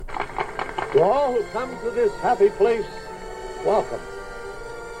To all who come to this happy place, welcome.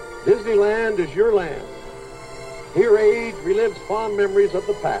 Disneyland is your land. Here age relives fond memories of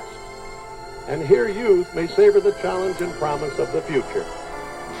the past. And here youth may savor the challenge and promise of the future.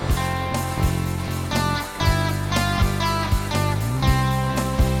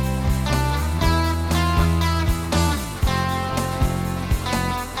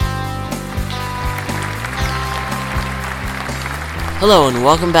 Hello and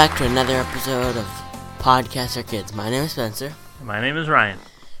welcome back to another episode of Podcast for Kids. My name is Spencer. My name is Ryan.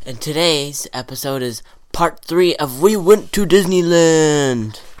 And today's episode is part 3 of We Went to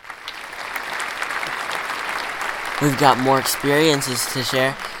Disneyland. We've got more experiences to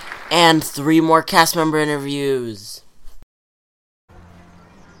share and 3 more cast member interviews.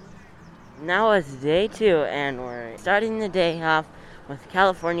 Now it's day 2 and we're starting the day off with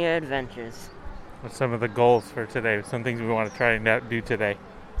California Adventures. What's some of the goals for today? Some things we want to try and do today.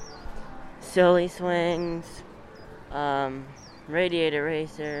 Silly swings, radiator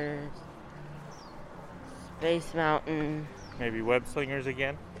racers, Space Mountain. Maybe web slingers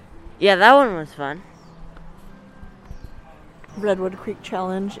again? Yeah, that one was fun. Redwood Creek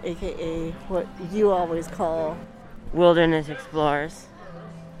Challenge, aka what you always call Wilderness Explorers.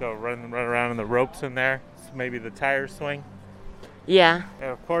 So run around in the ropes in there. Maybe the tire swing. Yeah.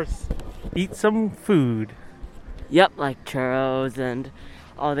 And of course, eat some food. Yep, like churros and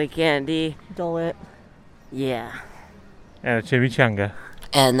all the candy. Dole Whip. Yeah. And a chimichanga.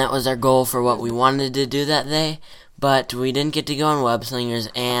 And that was our goal for what we wanted to do that day, but we didn't get to go on web slingers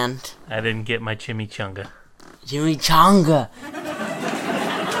and I didn't get my chimichanga. Chimichanga!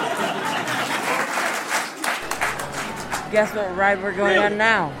 Guess what ride we're going on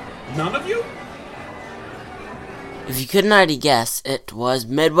now? None of you? If you couldn't already guess, it was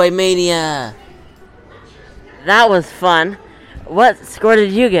Midway Mania! That was fun. What score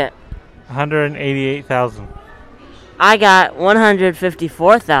did you get? 188,000. I got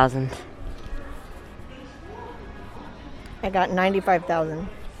 154,000. I got 95,000.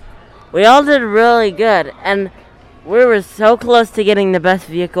 We all did really good, and we were so close to getting the best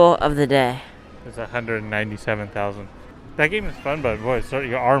vehicle of the day. It's 197,000. That game is fun, but boy,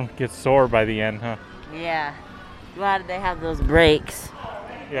 your arm gets sore by the end, huh? Yeah. Glad they have those brakes.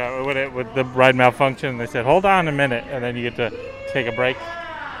 Yeah, with the ride malfunction, they said, hold on a minute, and then you get to take a break.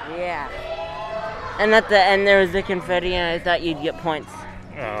 Yeah. And at the end there was the confetti, and I thought you'd get points.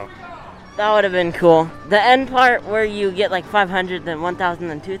 Oh. That would have been cool. The end part where you get like 500, then 1,000,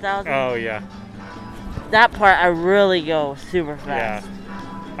 then 2,000. Oh, yeah. That part I really go super fast. Yeah.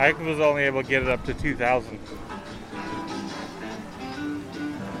 I was only able to get it up to 2,000.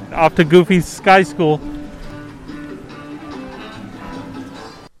 Off to Goofy's Sky School.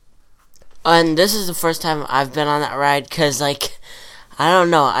 And this is the first time I've been on that ride, because, I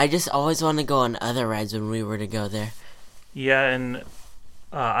don't know, I just always want to go on other rides when we were to go there. Yeah, and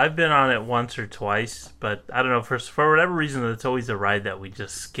I've been on it once or twice, but I don't know, for whatever reason, it's always a ride that we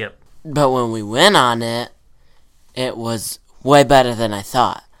just skip. But when we went on it, it was way better than I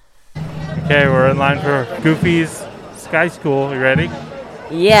thought. Okay, we're in line for Goofy's Sky School. You ready?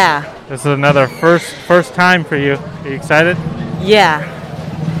 Yeah. This is another first time for you. Are you excited? Yeah.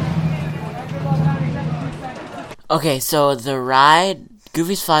 Okay, so the ride,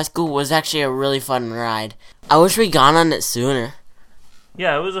 Goofy's Fly School, was actually a really fun ride. I wish we'd gone on it sooner.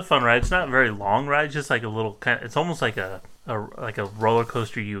 Yeah, it was a fun ride. It's not a very long ride, just like a little it's almost like a roller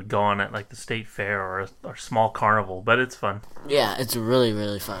coaster you would go on at like the state fair or a small carnival, but it's fun. Yeah, it's really,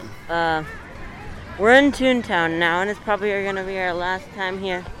 really fun. We're in Toontown now, and it's probably going to be our last time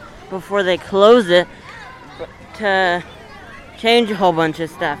here before they close it to change a whole bunch of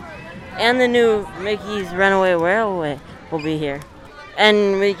stuff. And the new Mickey's Runaway Railway will be here.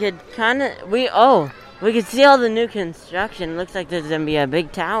 And we could we could see all the new construction. It looks like there's going to be a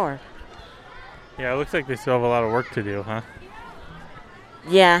big tower. Yeah, it looks like they still have a lot of work to do, huh?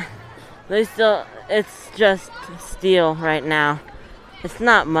 Yeah. It's just steel right now. It's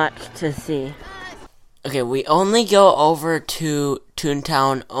not much to see. Okay, we only go over to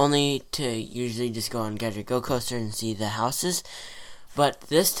Toontown only to usually just go on Gadget Go Coaster and see the houses. But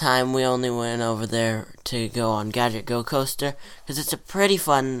this time we only went over there to go on Gadget Go Coaster because it's a pretty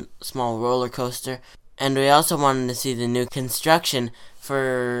fun small roller coaster. And we also wanted to see the new construction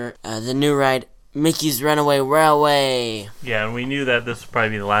for the new ride, Mickey's Runaway Railway. Yeah, and we knew that this would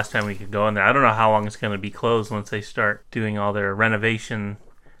probably be the last time we could go in there. I don't know how long it's going to be closed once they start doing all their renovation.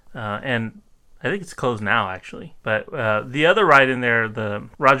 And I think it's closed now, actually. But the other ride in there, the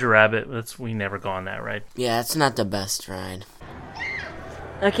Roger Rabbit, we never go on that ride. Yeah, it's not the best ride.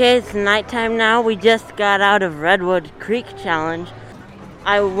 Okay, it's nighttime now. We just got out of Redwood Creek Challenge.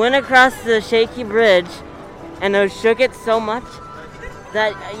 I went across the shaky bridge, and I shook it so much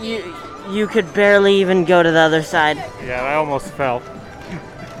that you could barely even go to the other side. Yeah, I almost fell.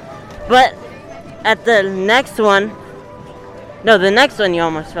 But at the next one you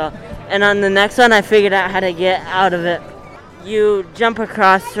almost fell. And on the next one, I figured out how to get out of it. You jump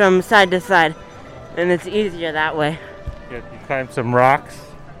across from side to side, and it's easier that way. You climbed some rocks.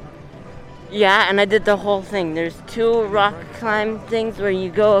 Yeah, and I did the whole thing. There's 2 rock climb things where you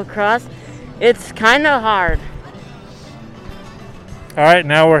go across. It's kind of hard. All right,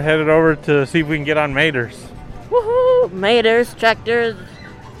 now we're headed over to see if we can get on Maters. Woohoo! Maters, tractors.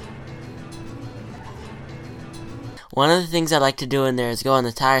 One of the things I like to do in there is go on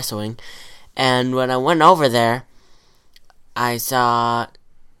the tire swing. And when I went over there, I saw,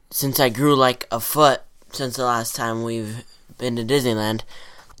 since I grew like a foot since the last time we've been to Disneyland,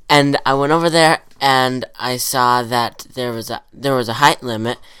 and I went over there and I saw that there was a height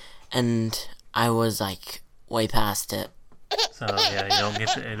limit, and I was like way past it. So yeah,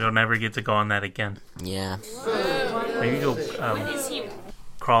 you don't ever get to go on that again. Yeah. Maybe go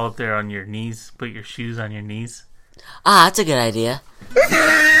crawl up there on your knees, put your shoes on your knees. Ah, that's a good idea.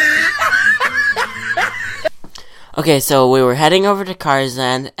 Okay, so we were heading over to Cars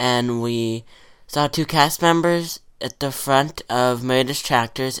Land, and we saw 2 cast members at the front of Maters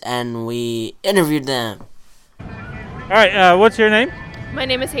Tractors, and we interviewed them. All right, what's your name? My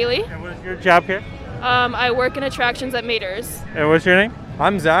name is Haley. And what is your job here? I work in attractions at Maters. And what's your name?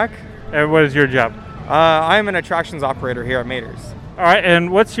 I'm Zach. And what is your job? I'm an attractions operator here at Maters. All right,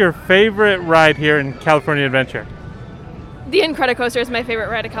 and what's your favorite ride here in California Adventure? The Incredicoaster is my favorite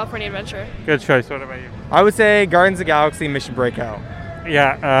ride at California Adventure. Good choice. What about you? I would say Guardians of the Galaxy Mission Breakout.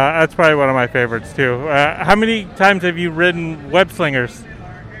 Yeah, that's probably one of my favorites too. How many times have you ridden Web Slingers?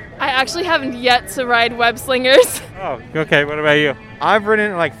 I actually haven't yet to ride Web Slingers. Oh, okay. What about you? I've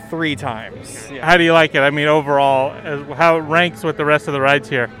ridden it like 3 times. Yeah. How do you like it? I mean, overall, how it ranks with the rest of the rides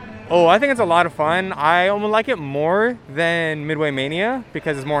here? Oh, I think it's a lot of fun. I almost like it more than Midway Mania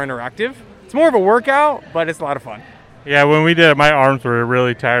because it's more interactive. It's more of a workout, but it's a lot of fun. Yeah, when we did it, my arms were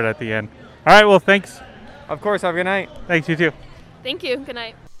really tired at the end. All right, well, thanks. Of course, have a good night. Thanks, you too. Thank you. Good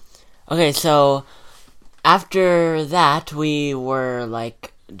night. Okay, so after that, we were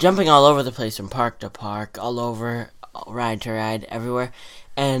like jumping all over the place from park to park, all over, ride to ride, everywhere.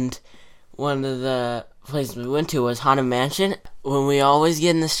 And one of the places we went to was Haunted Mansion. When we always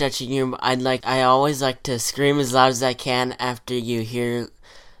get in the stretching room, I always like to scream as loud as I can after you hear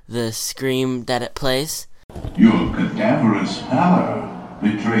the scream that it plays. Your cadaverous pallor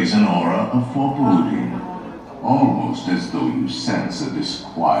betrays an aura of foreboding, almost as though you sense a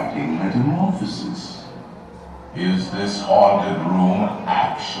disquieting metamorphosis. Is this haunted room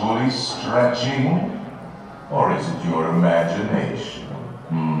actually stretching? Or is it your imagination?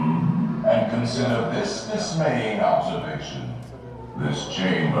 And consider this dismaying observation. This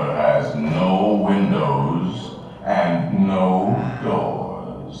chamber has no windows and no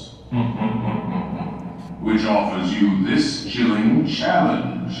doors. Which offers you this chilling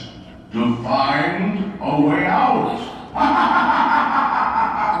challenge to find a way out.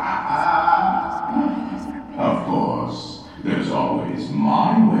 Of course, there's always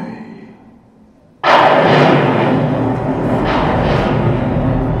my way.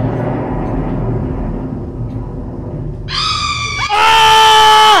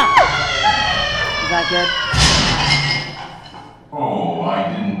 Is that good? Oh,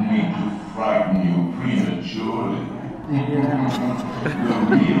 I didn't mean to frighten you prematurely. The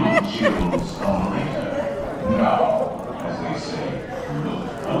real chills come later. Now, as they say, look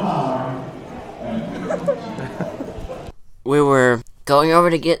alive. We were going over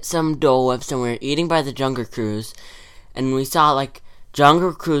to get some Dole Whips, and we were eating by the Jungle Cruise, and we saw like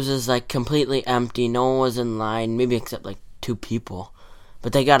Jungle Cruise is like completely empty. No one was in line, maybe except like 2 people,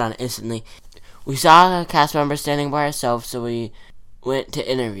 but they got on instantly. We saw a cast member standing by herself, so we went to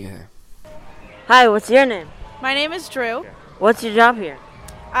interview her. Hi, what's your name? My name is Drew. What's your job here?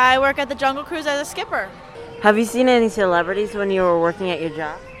 I work at the Jungle Cruise as a skipper. Have you seen any celebrities when you were working at your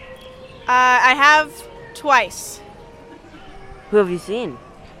job? I have twice. Who have you seen?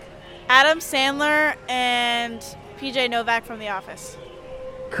 Adam Sandler and PJ Novak from The Office.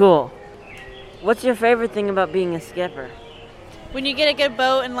 Cool. What's your favorite thing about being a skipper? When you get a good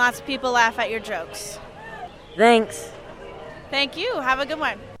boat and lots of people laugh at your jokes. Thanks. Thank you. Have a good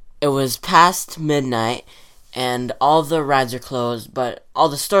one. It was past midnight, and all the rides are closed, but all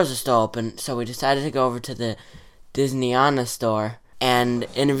the stores are still open, so we decided to go over to the Disneyana store and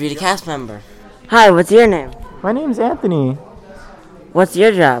interview a cast member. Hi, what's your name? My name's Anthony. What's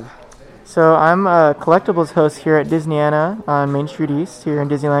your job? So I'm a collectibles host here at Disneyana on Main Street East here in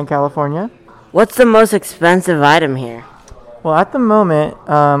Disneyland, California. What's the most expensive item here? Well, at the moment,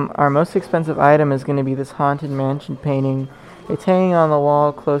 our most expensive item is going to be this Haunted Mansion painting. It's hanging on the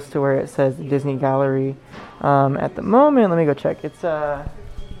wall close to where it says the Disney Gallery. At the moment, let me go check. It's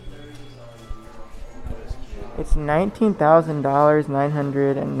 $19,000,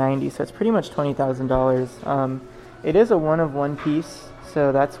 990. So it's pretty much $20,000. It is a one-of-one piece,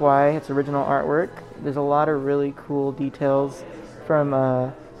 so that's why it's original artwork. There's a lot of really cool details from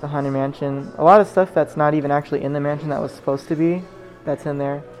the Haunted Mansion. A lot of stuff that's not even actually in the mansion that was supposed to be, that's in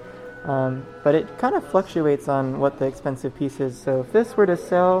there. But it kind of fluctuates on what the expensive piece is. So if this were to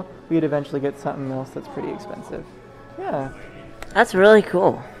sell, we'd eventually get something else that's pretty expensive. Yeah. That's really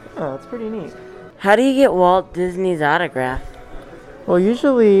cool. Yeah, it's pretty neat. How do you get Walt Disney's autograph? Well,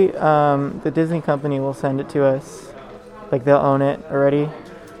 usually the Disney company will send it to us. Like, they'll own it already.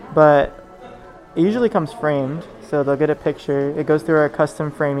 But it usually comes framed, so they'll get a picture. It goes through our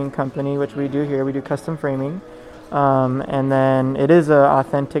custom framing company, which we do here. We do custom framing. And then it is a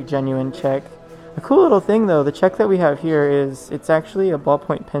authentic, genuine check. A cool little thing, though, the check that we have here is, it's actually a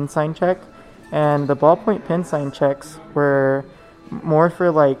ballpoint pen sign check. And the ballpoint pen sign checks were more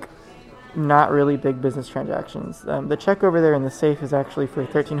for, like, not really big business transactions. The check over there in the safe is actually for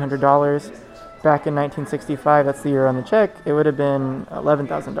 $1,300. Back in 1965, that's the year on the check, it would have been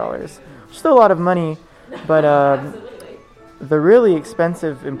 $11,000. Still a lot of money, but the really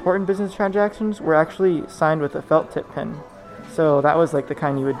expensive, important business transactions were actually signed with a felt tip pen. So that was like the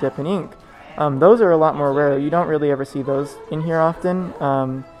kind you would dip in ink. Those are a lot more rare. You don't really ever see those in here often.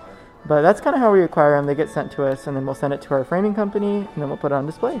 But that's kind of how we acquire them. They get sent to us, and then we'll send it to our framing company, and then we'll put it on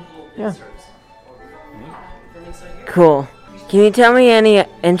display. Yeah. Cool. Can you tell me any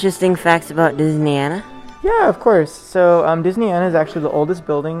interesting facts about Disneyana? Yeah, of course. So Disneyana is actually the oldest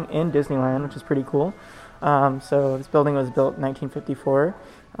building in Disneyland, which is pretty cool. So this building was built in 1954.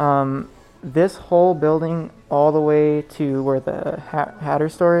 This whole building, all the way to where the Hatter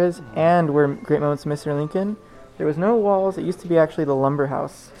store is, and where Great Moments of Mr. Lincoln, there was no walls. It used to be actually the lumber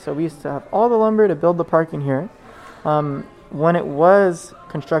house. So we used to have all the lumber to build the park in here. When it was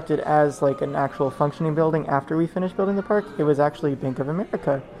constructed as like an actual functioning building after we finished building the park, it was actually Bank of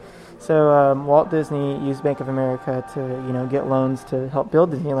America. So Walt Disney used Bank of America to, get loans to help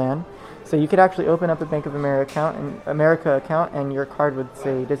build Disneyland. So you could actually open up a Bank of America account, and your card would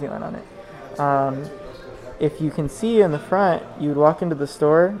say Disneyland on it. If you can see in the front, you would walk into the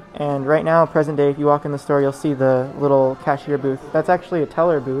store, and right now, present day, if you walk in the store, you'll see the little cashier booth. That's actually a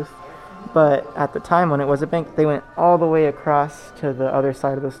teller booth. But at the time when it was a bank, they went all the way across to the other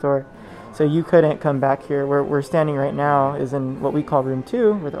side of the store. So you couldn't come back here. Where we're standing right now is in what we call room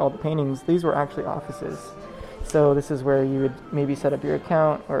 2, with all the paintings. These were actually offices. So this is where you would maybe set up your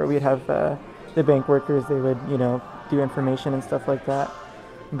account, or we'd have the bank workers, they would, do information and stuff like that.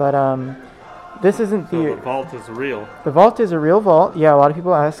 But this isn't the vault is real. The vault is a real vault. Yeah, a lot of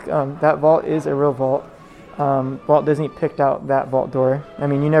people ask. That vault is a real vault. Walt Disney picked out that vault door. I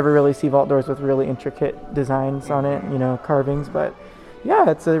mean, you never really see vault doors with really intricate designs on it, carvings, but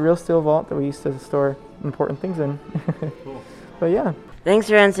yeah, it's a real steel vault that we used to store important things in. Cool. But yeah. Thanks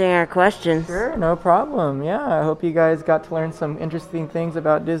for answering our questions. Sure, no problem. Yeah, I hope you guys got to learn some interesting things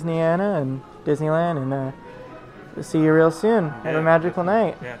about Disneyana and Disneyland, and we'll see you real soon. Have a magical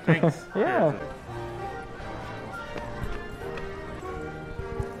night. Yeah, thanks. Yeah.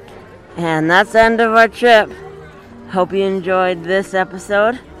 And that's the end of our trip. Hope you enjoyed this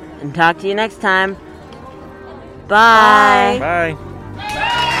episode, and talk to you next time. Bye. Bye.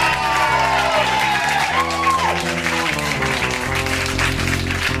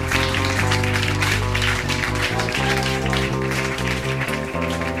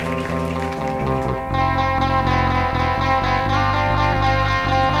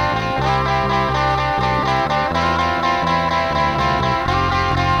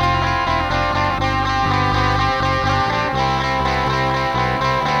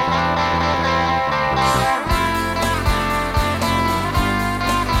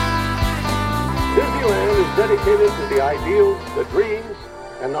 Dedicated to the ideals, the dreams,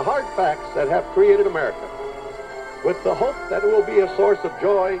 and the hard facts that have created America, with the hope that it will be a source of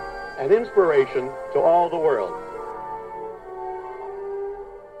joy and inspiration to all the world.